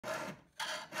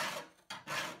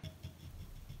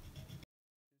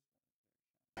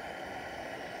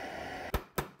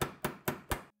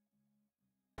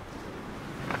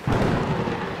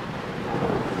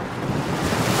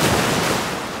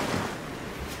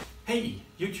Hey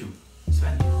YouTube,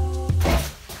 Sven.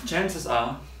 Chances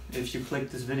are, if you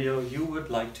click this video, you would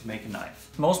like to make a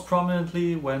knife. Most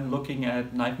prominently, when looking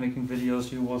at knife making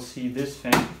videos, you will see this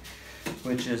thing,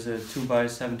 which is a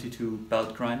 2x72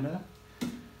 belt grinder.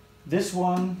 This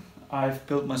one I've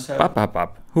built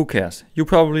myself. Who cares? You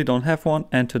probably don't have one,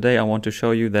 and today I want to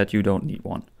show you that you don't need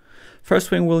one. First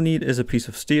thing we'll need is a piece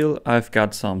of steel. I've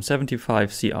got some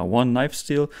 75 CR1 knife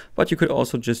steel, but you could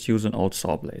also just use an old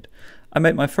saw blade. I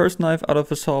made my first knife out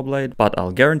of a saw blade, but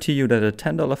I'll guarantee you that a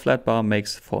 $10 flat bar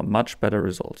makes for much better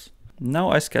results. Now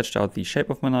I sketched out the shape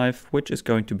of my knife, which is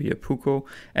going to be a Puukko,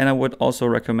 and I would also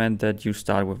recommend that you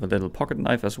start with a little pocket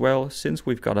knife as well, since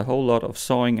we've got a whole lot of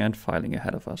sawing and filing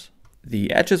ahead of us. The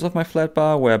edges of my flat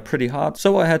bar were pretty hard,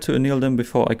 so I had to anneal them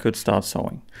before I could start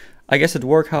sawing. I guess it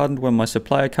work hardened when my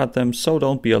supplier cut them, so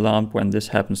don't be alarmed when this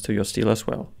happens to your steel as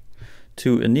well.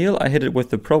 To anneal, I hit it with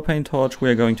the propane torch we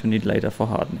are going to need later for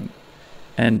hardening.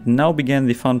 And now began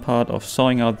the fun part of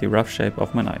sawing out the rough shape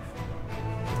of my knife.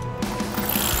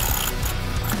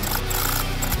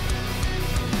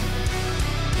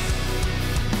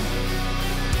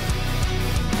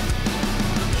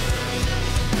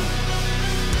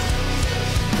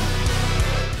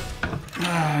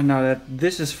 Now that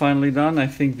this is finally done, I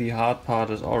think the hard part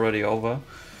is already over.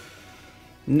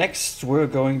 Next we're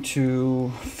going to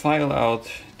file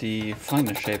out the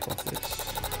final shape of this.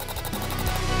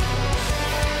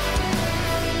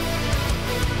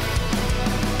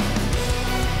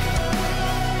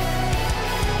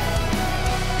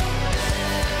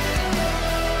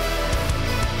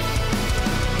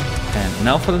 And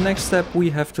now for the next step,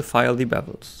 we have to file the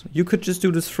bevels. You could just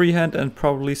do this freehand and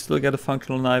probably still get a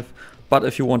functional knife, but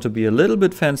if you want to be a little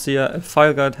bit fancier, a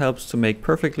file guide helps to make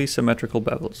perfectly symmetrical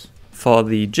bevels. For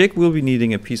the jig, we'll be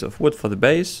needing a piece of wood for the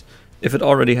base. If it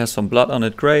already has some blood on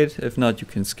it, great. If not, you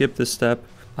can skip this step.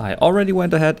 I already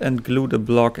went ahead and glued a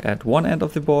block at one end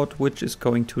of the board, which is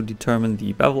going to determine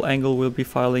the bevel angle we'll be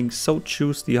filing, so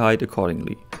choose the height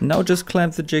accordingly. Now just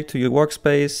clamp the jig to your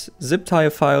workspace, zip tie a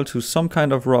file to some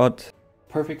kind of rod.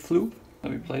 Perfect flute.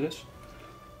 Let me play this.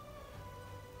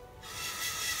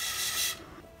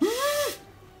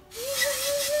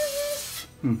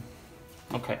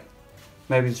 Okay,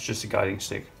 maybe it's just a guiding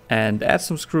stick. And add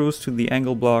some screws to the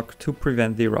angle block to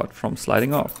prevent the rod from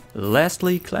sliding off.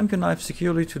 Lastly, clamp your knife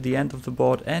securely to the end of the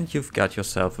board and you've got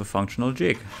yourself a functional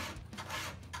jig.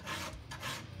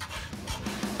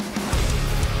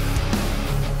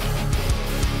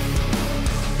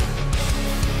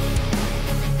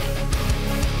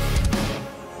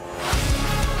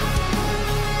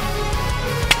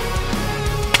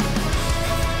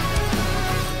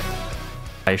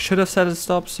 I should have set it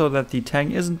stop so that the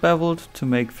Tang isn't beveled to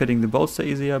make fitting the bolster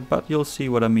easier, but you'll see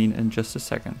what I mean in just a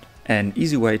second. An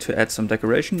easy way to add some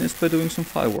decoration is by doing some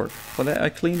file work. For that I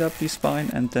cleaned up the spine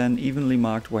and then evenly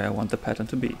marked where I want the pattern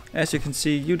to be. As you can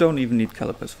see, you don't even need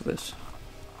calipers for this.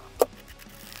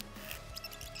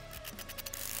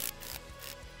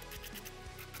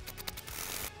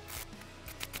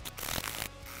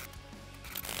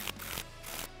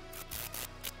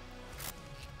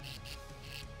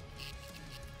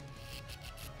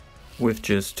 With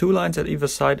just two lines at either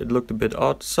side it looked a bit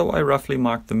odd, so I roughly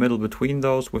marked the middle between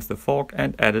those with the fork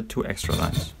and added two extra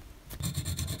lines.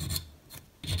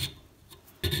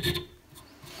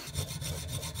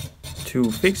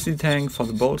 To fix the Tang for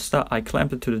the bolster, I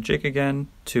clamped it to the jig again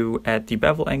to add the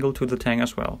bevel angle to the Tang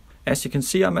as well. As you can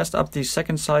see, I messed up the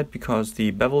second side because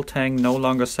the bevel Tang no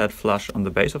longer sat flush on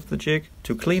the base of the jig.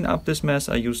 To clean up this mess,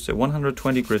 I used a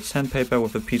 120 grit sandpaper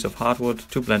with a piece of hardwood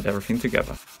to blend everything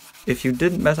together. If you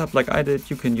didn't mess up like I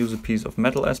did, you can use a piece of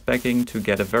metal as backing to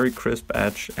get a very crisp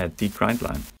edge at the grind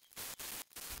line.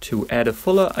 To add a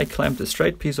fuller, I clamped a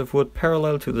straight piece of wood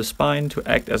parallel to the spine to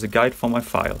act as a guide for my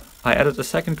file. I added a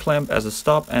second clamp as a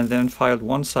stop and then filed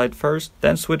one side first,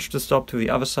 then switched the stop to the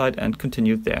other side and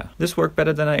continued there. This worked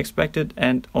better than I expected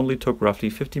and only took roughly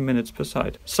 15 minutes per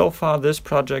side. So far this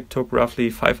project took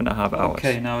roughly 5.5 hours.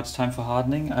 Okay, now it's time for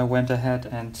hardening. I went ahead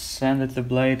and sanded the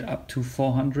blade up to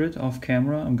 400 off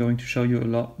camera. I'm going to show you a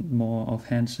lot more of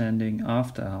hand sanding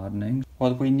after hardening.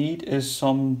 What we need is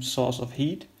some source of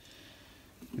heat.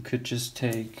 You could just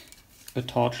take a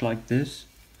torch like this,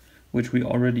 which we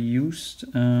already used,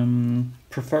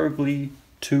 preferably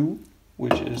two,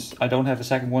 which is, I don't have a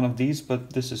second one of these,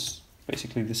 but this is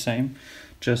basically the same,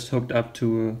 just hooked up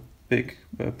to a big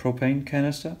propane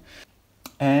canister.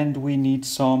 And we need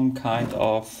some kind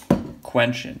of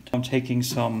quenchant. I'm taking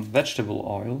some vegetable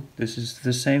oil. This is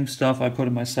the same stuff I put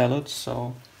in my salads,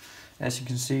 so as you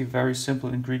can see, very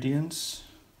simple ingredients.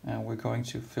 And we're going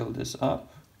to fill this up.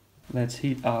 Let's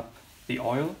heat up the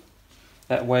oil.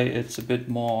 That way it's a bit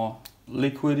more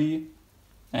liquidy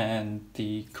and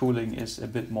the cooling is a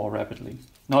bit more rapidly.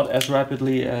 Not as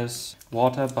rapidly as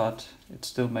water, but it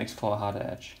still makes for a harder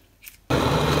edge.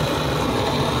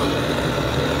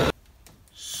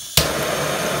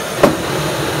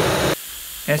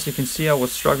 As you can see, I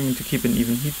was struggling to keep an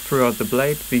even heat throughout the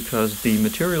blade because the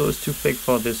material is too thick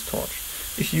for this torch.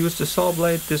 If you use the saw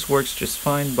blade, this works just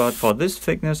fine, but for this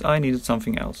thickness I needed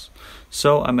something else.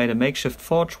 So I made a makeshift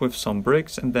forge with some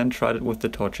bricks and then tried it with the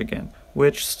torch again,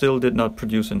 which still did not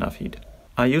produce enough heat.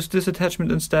 I used this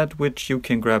attachment instead, which you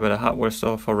can grab at a hardware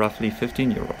store for roughly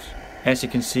 15 euros. As you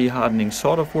can see, hardening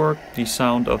sort of worked. The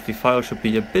sound of the file should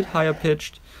be a bit higher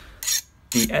pitched.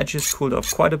 The edges cooled off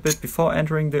quite a bit before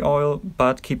entering the oil,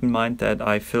 but keep in mind that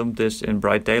I filmed this in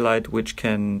bright daylight, which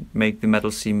can make the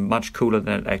metal seem much cooler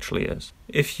than it actually is.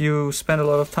 If you spend a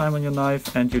lot of time on your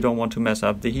knife and you don't want to mess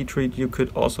up the heat treat, you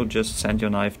could also just send your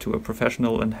knife to a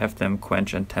professional and have them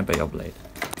quench and temper your blade.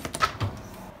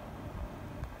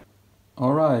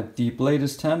 Alright, the blade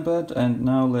is tempered and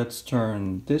now let's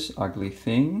turn this ugly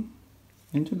thing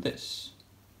into this.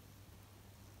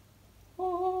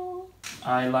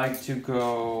 I like to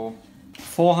go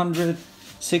 400,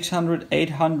 600,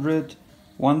 800,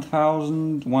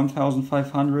 1000,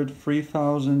 1500,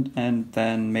 3000 and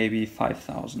then maybe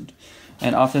 5000.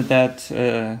 And after that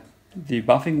the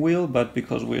buffing wheel, but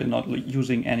because we're not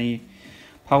using any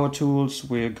power tools,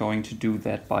 we're going to do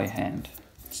that by hand.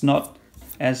 It's not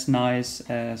as nice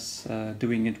as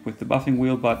doing it with the buffing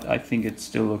wheel, but I think it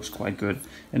still looks quite good.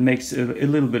 It makes a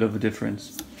little bit of a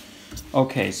difference.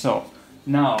 Okay, so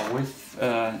now with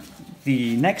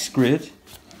the next grid,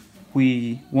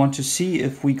 we want to see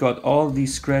if we got all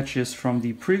these scratches from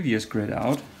the previous grid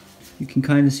out. You can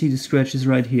kind of see the scratches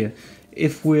right here.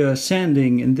 If we're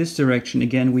sanding in this direction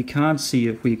again, we can't see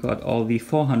if we got all the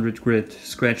 400 grid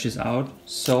scratches out.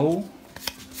 So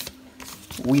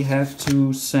we have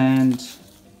to sand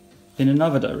in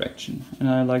another direction. And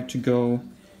I like to go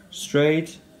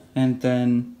straight and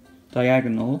then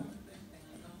diagonal.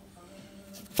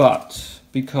 But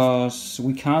because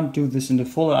we can't do this in the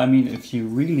fuller, I mean, if you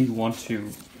really want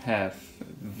to have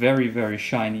very, very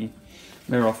shiny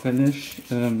mirror finish,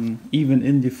 even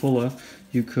in the fuller,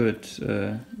 you could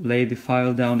lay the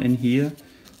file down in here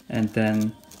and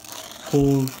then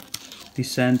pull the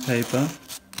sandpaper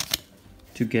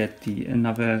to get the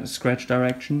another scratch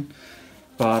direction.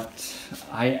 But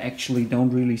I actually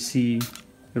don't really see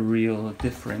a real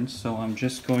difference, so I'm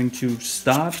just going to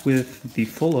start with the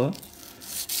fuller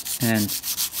and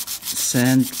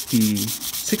sand the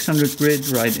 600 grid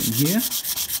right in here.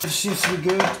 Sheath is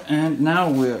good, and now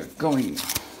we're going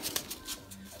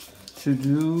to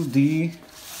do the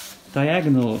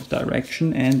diagonal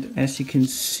direction. And as you can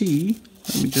see,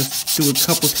 let me just do a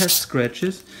couple test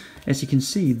scratches. As you can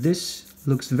see, this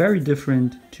looks very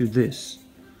different to this.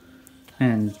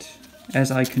 And as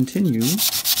I continue,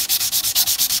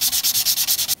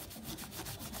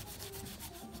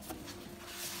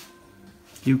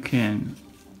 you can,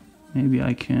 maybe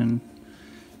I can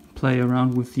play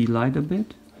around with the light a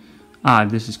bit. Ah,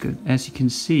 this is good. As you can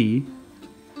see,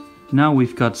 now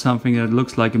we've got something that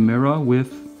looks like a mirror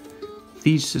with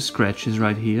these scratches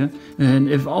right here. And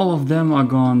if all of them are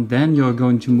gone, then you're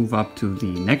going to move up to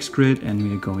the next grid, and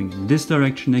we're going in this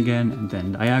direction again, and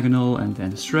then diagonal, and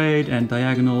then straight, and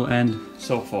diagonal, and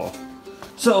so forth.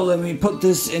 So let me put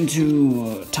this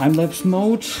into time-lapse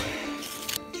mode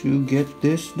to get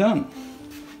this done.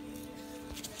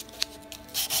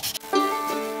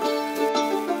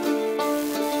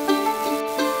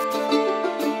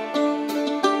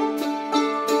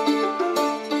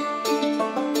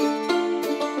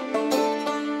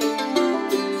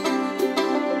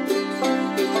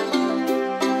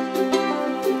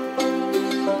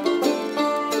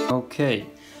 Okay,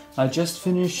 I just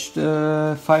finished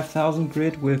 5000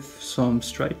 grid with some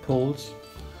straight pulls,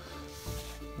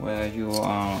 where you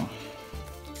are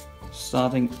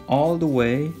starting all the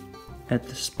way at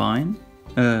the spine,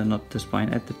 not the spine,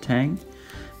 at the tang,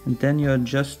 and then you're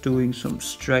just doing some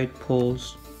straight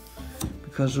pulls,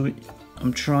 because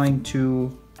I'm trying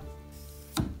to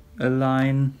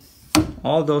align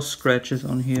all those scratches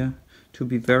on here to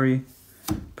be very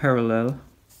parallel,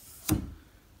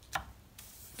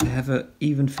 to have an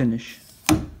even finish.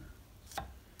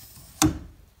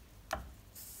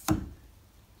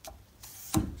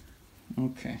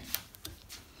 Okay,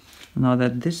 now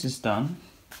that this is done,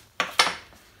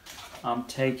 I'm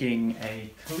taking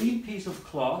a clean piece of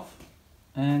cloth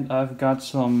and I've got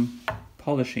some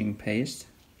polishing paste.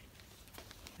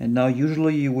 And now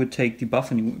usually you would take the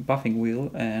buffing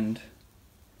wheel and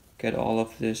get all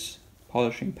of this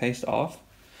polishing paste off,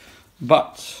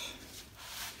 but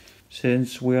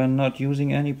since we are not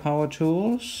using any power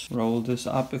tools. Roll this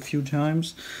up a few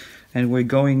times and we're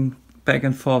going back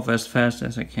and forth as fast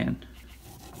as I can.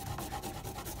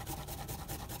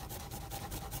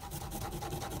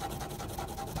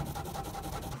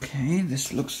 Okay,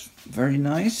 this looks very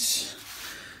nice,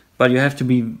 but you have to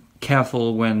be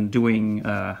careful when doing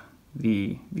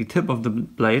the tip of the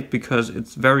blade, because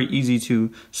it's very easy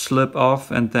to slip off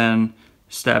and then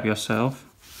stab yourself.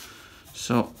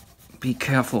 So be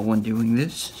careful when doing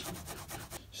this.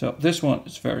 So this one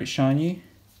is very shiny.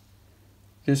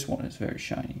 This one is very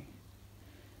shiny.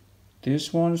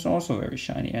 This one is also very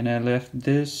shiny, and I left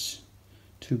this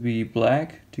to be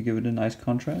black to give it a nice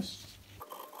contrast.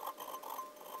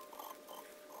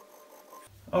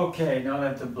 Okay, now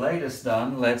that the blade is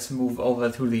done, let's move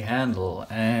over to the handle,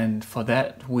 and for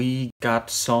that we got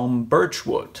some birch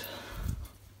wood.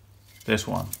 This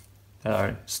one that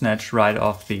I snatched right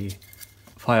off the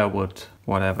firewood,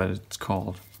 whatever it's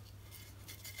called.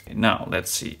 Now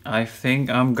let's see, I think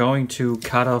I'm going to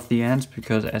cut off the ends,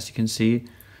 because as you can see,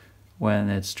 when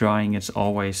it's drying it's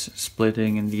always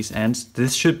splitting in these ends.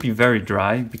 This should be very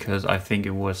dry, because I think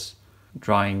it was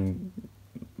drying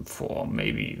for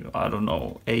maybe, I don't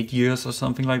know, 8 years or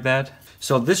something like that.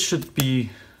 So this should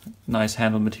be nice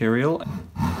handle material.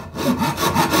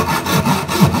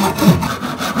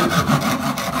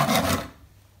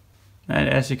 And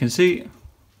as you can see,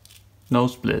 no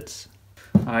splits.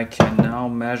 I can now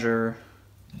measure.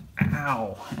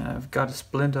 Ow, I've got a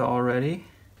splinter already.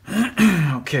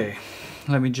 Okay,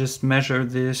 let me just measure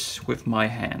this with my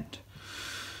hand.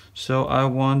 So I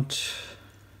want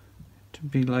to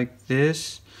be like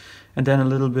this, and then a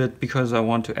little bit, because I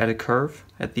want to add a curve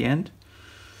at the end.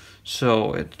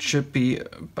 So it should be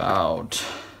about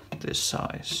this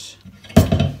size.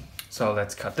 So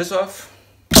let's cut this off.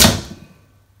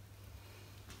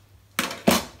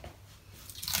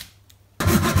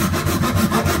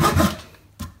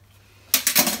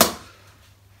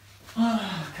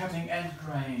 Cutting end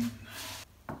grain.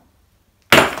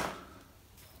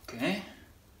 Okay.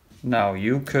 Now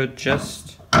you could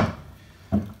just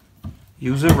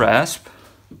use a rasp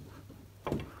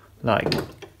like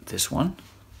this one.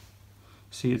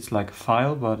 See, it's like a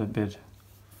file, but a bit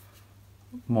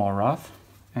more rough.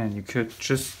 And you could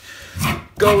just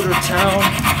go to town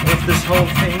with this whole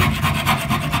thing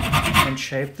and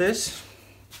shape this.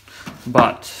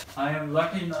 But I am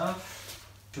lucky enough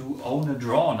to own a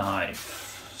draw knife.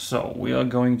 So we are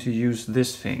going to use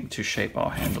this thing to shape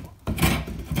our handle.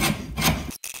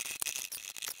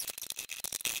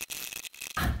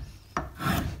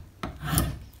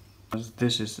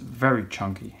 This is very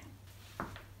chunky.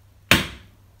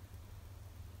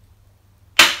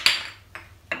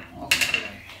 Okay.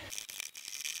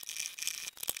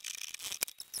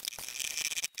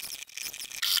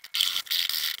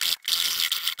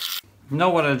 You know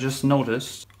what I just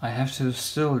noticed? I have to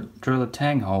still drill a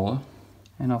tang hole.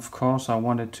 And of course I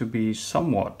want it to be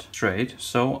somewhat straight,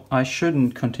 so I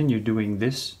shouldn't continue doing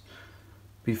this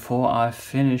before I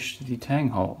finish the tang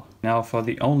hole. Now for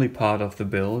the only part of the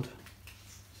build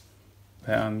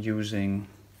where I'm using,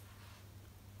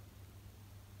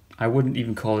 I wouldn't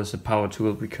even call this a power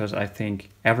tool, because I think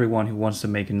everyone who wants to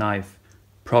make a knife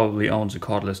probably owns a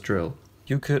cordless drill.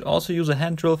 You could also use a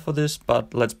hand drill for this,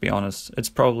 but let's be honest, it's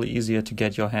probably easier to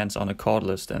get your hands on a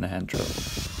cordless than a hand drill.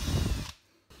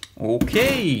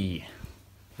 Okay,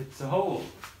 it's a hole.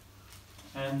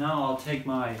 And now I'll take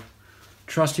my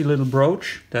trusty little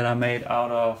brooch that I made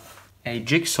out of a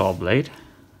jigsaw blade,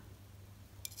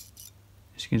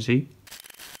 as you can see.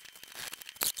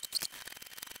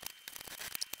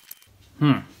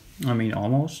 I mean,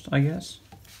 almost, I guess.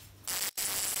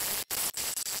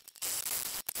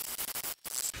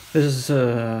 This is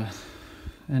an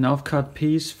offcut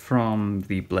piece from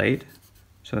the blade,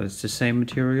 so it's the same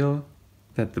material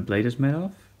that the blade is made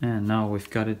of. And now we've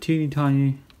got a teeny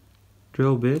tiny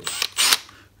drill bit,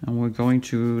 and we're going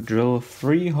to drill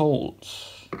 3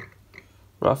 holes,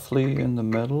 roughly in the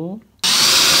middle.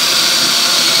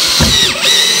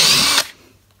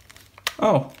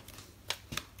 Oh,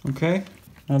 okay.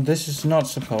 Now this is not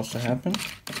supposed to happen.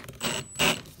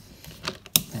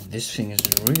 And this thing is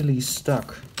really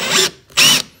stuck.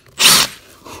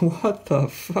 What the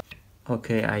fuck?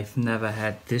 Okay, I've never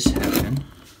had this happen.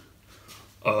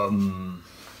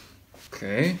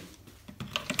 Okay.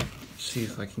 See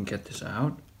if I can get this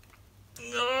out.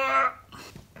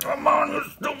 Come on, you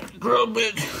stupid drill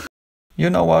bit. You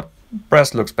know what?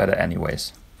 Brass looks better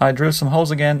anyways. I drilled some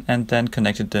holes again and then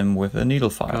connected them with a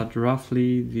needle file. Got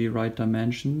roughly the right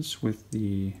dimensions with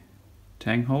the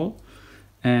tang hole.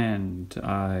 And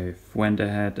I went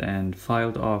ahead and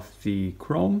filed off the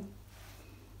chrome.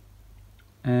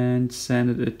 and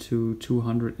sanded it to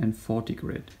 240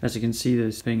 grit. As you can see,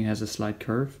 this thing has a slight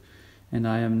curve, and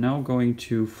I am now going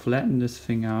to flatten this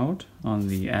thing out on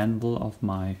the anvil of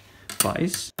my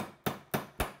vise.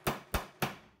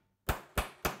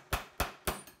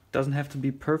 Doesn't have to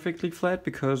be perfectly flat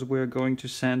because we're going to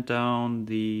sand down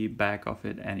the back of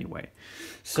it anyway.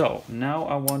 So now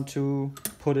I want to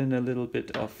put in a little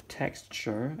bit of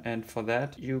texture, and for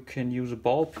that you can use a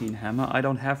ball peen hammer. I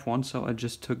don't have one, so I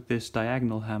just took this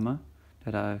diagonal hammer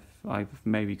that I've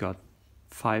maybe got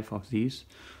 5 of these.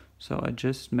 So I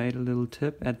just made a little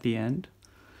tip at the end,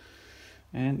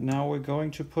 and now we're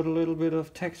going to put a little bit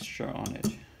of texture on it.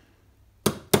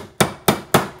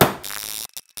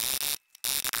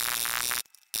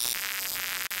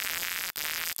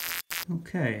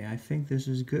 Okay, I think this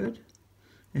is good.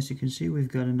 As you can see,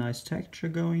 we've got a nice texture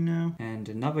going now. And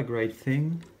another great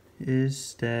thing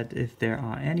is that if there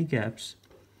are any gaps,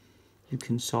 you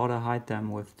can sort of hide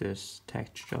them with this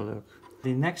texture look.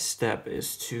 The next step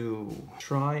is to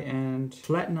try and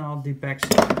flatten out the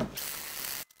backside. I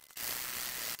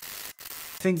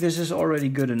think this is already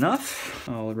good enough.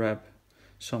 I'll wrap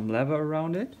some leather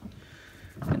around it.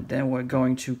 And then we're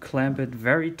going to clamp it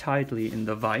very tightly in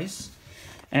the vise.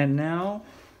 And now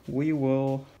we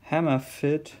will hammer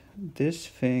fit this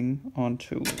thing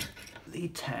onto the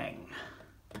Tang.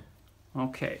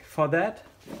 Okay, for that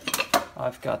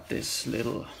I've got this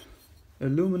little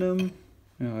aluminum,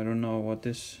 I don't know what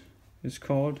this is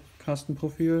called, custom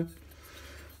profile.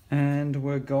 And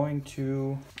we're going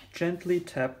to gently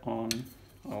tap on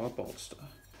our bolster.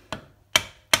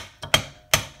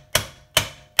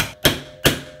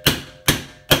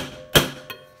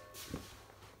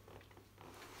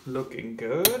 Looking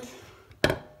good.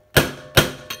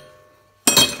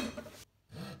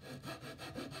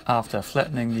 After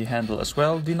flattening the handle as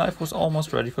well, the knife was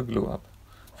almost ready for glue up.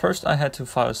 First I had to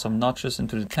file some notches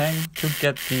into the Tang to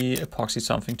get the epoxy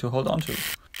something to hold onto.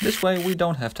 This way we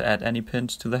don't have to add any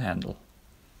pins to the handle.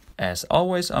 As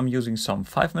always, I'm using some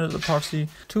 5-minute epoxy.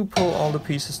 To pull all the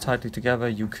pieces tightly together,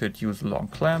 you could use a long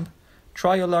clamp,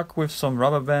 try your luck with some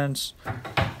rubber bands,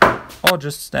 or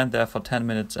just stand there for 10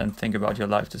 minutes and think about your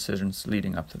life decisions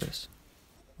leading up to this.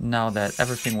 Now that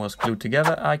everything was glued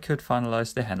together, I could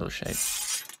finalize the handle shape.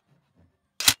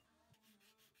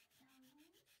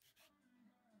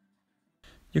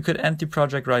 You could end the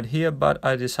project right here, but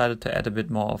I decided to add a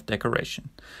bit more of decoration.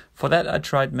 For that I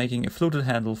tried making a fluted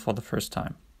handle for the first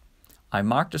time. I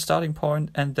marked a starting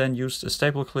point and then used a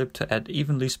staple clip to add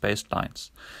evenly spaced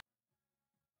lines.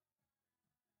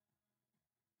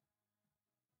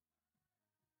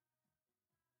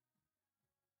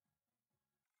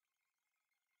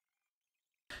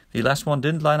 The last one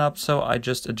didn't line up, so I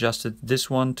just adjusted this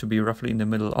one to be roughly in the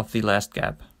middle of the last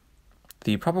gap.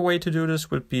 The proper way to do this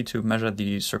would be to measure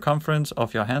the circumference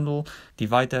of your handle,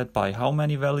 divide that by how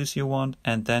many values you want,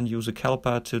 and then use a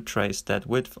caliper to trace that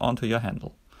width onto your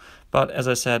handle. But as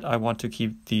I said, I want to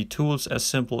keep the tools as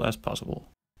simple as possible.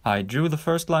 I drew the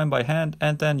first line by hand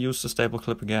and then used the staple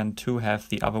clip again to have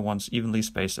the other ones evenly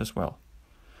spaced as well.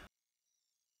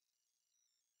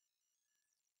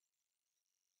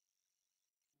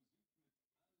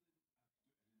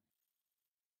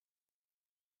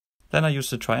 Then I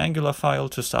used the triangular file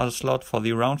to start a slot for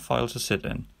the round file to sit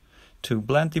in. To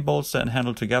blend the bolster and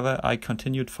handle together, I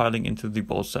continued filing into the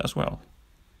bolster as well.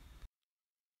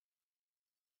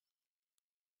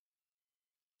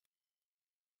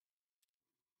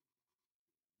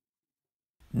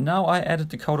 Now I added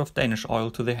the coat of Danish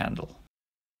oil to the handle.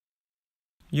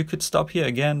 You could stop here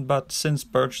again, but since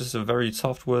birch is a very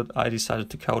soft wood, I decided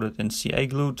to coat it in CA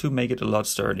glue to make it a lot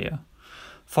sturdier.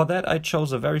 For that I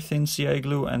chose a very thin CA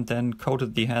glue and then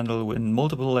coated the handle in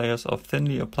multiple layers of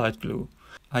thinly applied glue.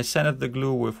 I sanded the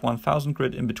glue with 1000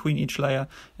 grit in between each layer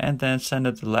and then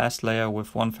sanded the last layer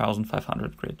with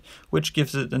 1500 grit, which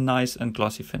gives it a nice and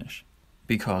glossy finish.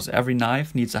 Because every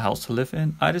knife needs a house to live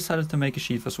in, I decided to make a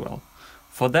sheath as well.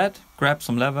 For that, grab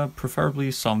some leather,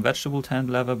 preferably some vegetable tanned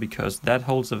leather because that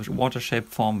holds a water-shaped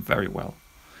form very well.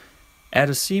 Add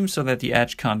a seam so that the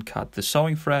edge can't cut the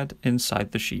sewing thread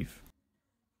inside the sheath.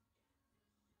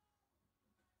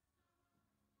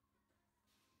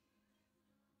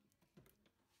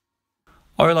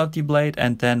 Oil out the blade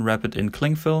and then wrap it in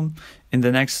cling film. In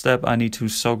the next step I need to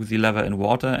soak the leather in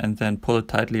water and then pull it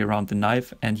tightly around the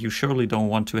knife, and you surely don't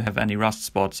want to have any rust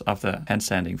spots after hand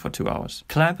sanding for 2 hours.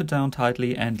 Clamp it down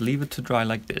tightly and leave it to dry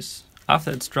like this.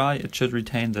 After it's dry it should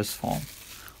retain this form.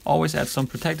 Always add some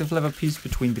protective leather piece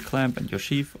between the clamp and your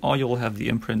sheath, or you'll have the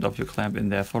imprint of your clamp in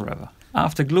there forever.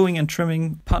 After gluing and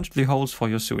trimming, punch the holes for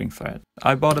your sewing thread.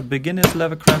 I bought a beginner's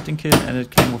leather crafting kit and it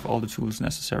came with all the tools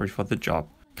necessary for the job.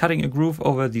 Cutting a groove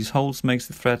over these holes makes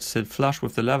the thread sit flush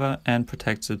with the leather and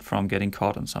protects it from getting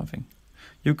caught on something.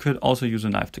 You could also use a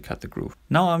knife to cut the groove.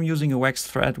 Now I'm using a waxed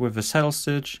thread with a saddle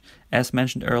stitch. As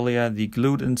mentioned earlier, the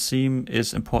glued-in seam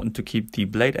is important to keep the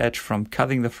blade edge from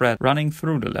cutting the thread running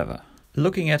through the leather.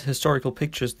 Looking at historical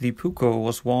pictures, the Puukko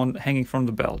was worn hanging from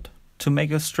the belt. To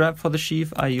make a strap for the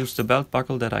sheath, I used a belt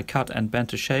buckle that I cut and bent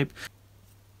to shape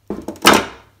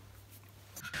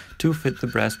to fit the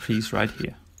brass piece right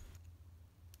here.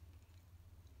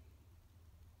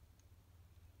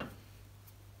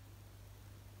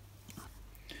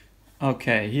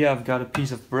 Okay, here I've got a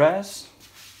piece of brass.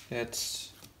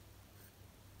 It's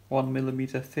 1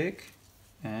 millimeter thick,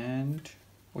 and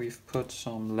we've put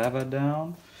some leather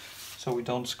down so we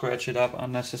don't scratch it up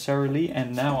unnecessarily.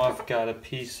 And now I've got a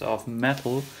piece of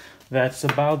metal that's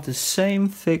about the same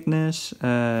thickness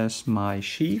as my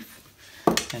sheath.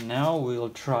 And now we'll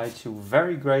try to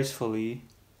very gracefully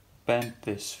bend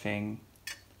this thing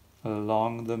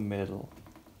along the middle.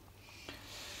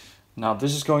 Now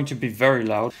this is going to be very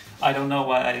loud. I don't know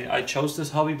why I chose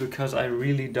this hobby, because I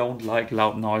really don't like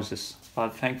loud noises.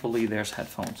 But thankfully there's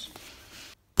headphones.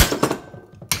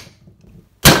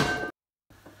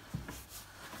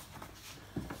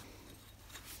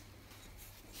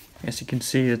 As you can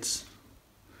see, it's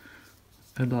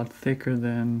a lot thicker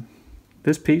than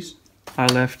this piece. I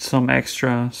left some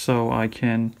extra so I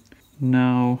can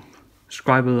now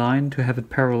scribe a line to have it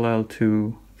parallel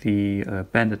to the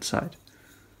bended side.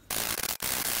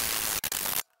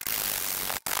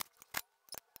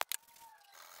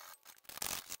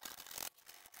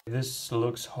 This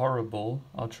looks horrible.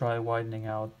 I'll try widening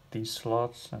out these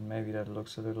slots and maybe that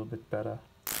looks a little bit better.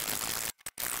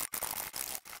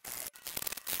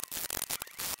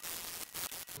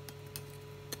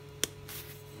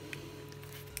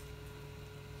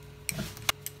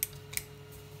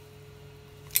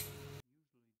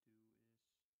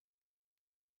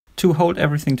 To hold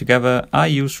everything together, I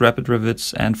used rapid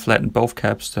rivets and flattened both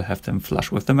caps to have them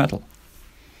flush with the metal.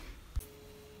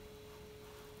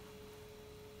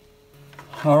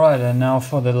 Alright, and now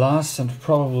for the last and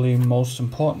probably most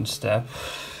important step.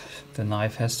 The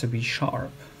knife has to be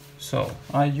sharp. So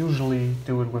I usually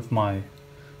do it with my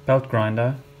belt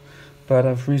grinder, but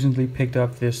I've recently picked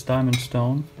up this diamond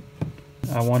stone.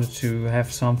 I wanted to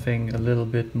have something a little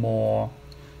bit more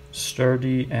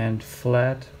sturdy and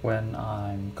flat when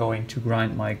I'm going to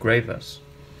grind my gravers.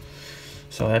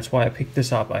 So that's why I picked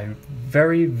this up. I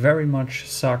very much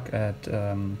suck at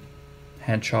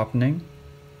hand sharpening.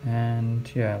 And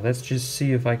yeah, let's just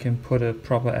see if I can put a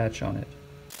proper edge on it.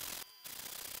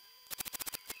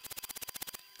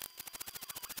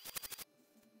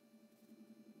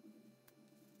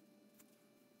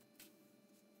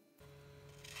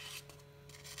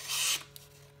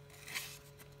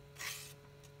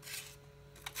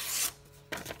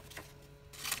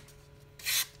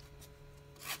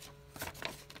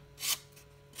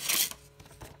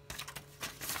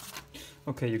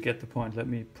 Okay, you get the point. Let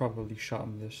me properly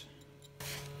sharpen this.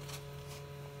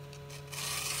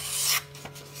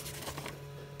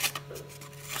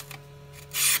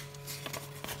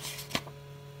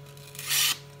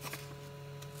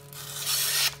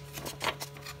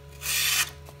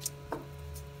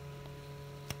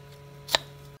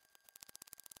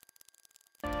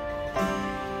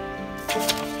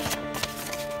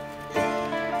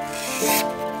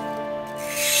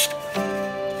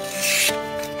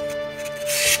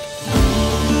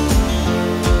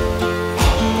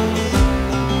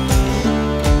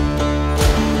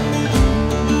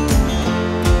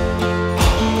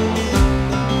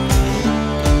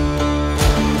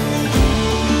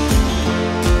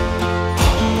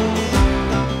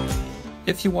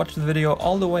 If you watched the video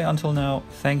all the way until now,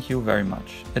 thank you very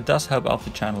much. It does help out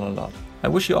the channel a lot. I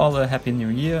wish you all a happy new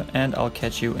year and I'll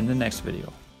catch you in the next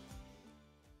video.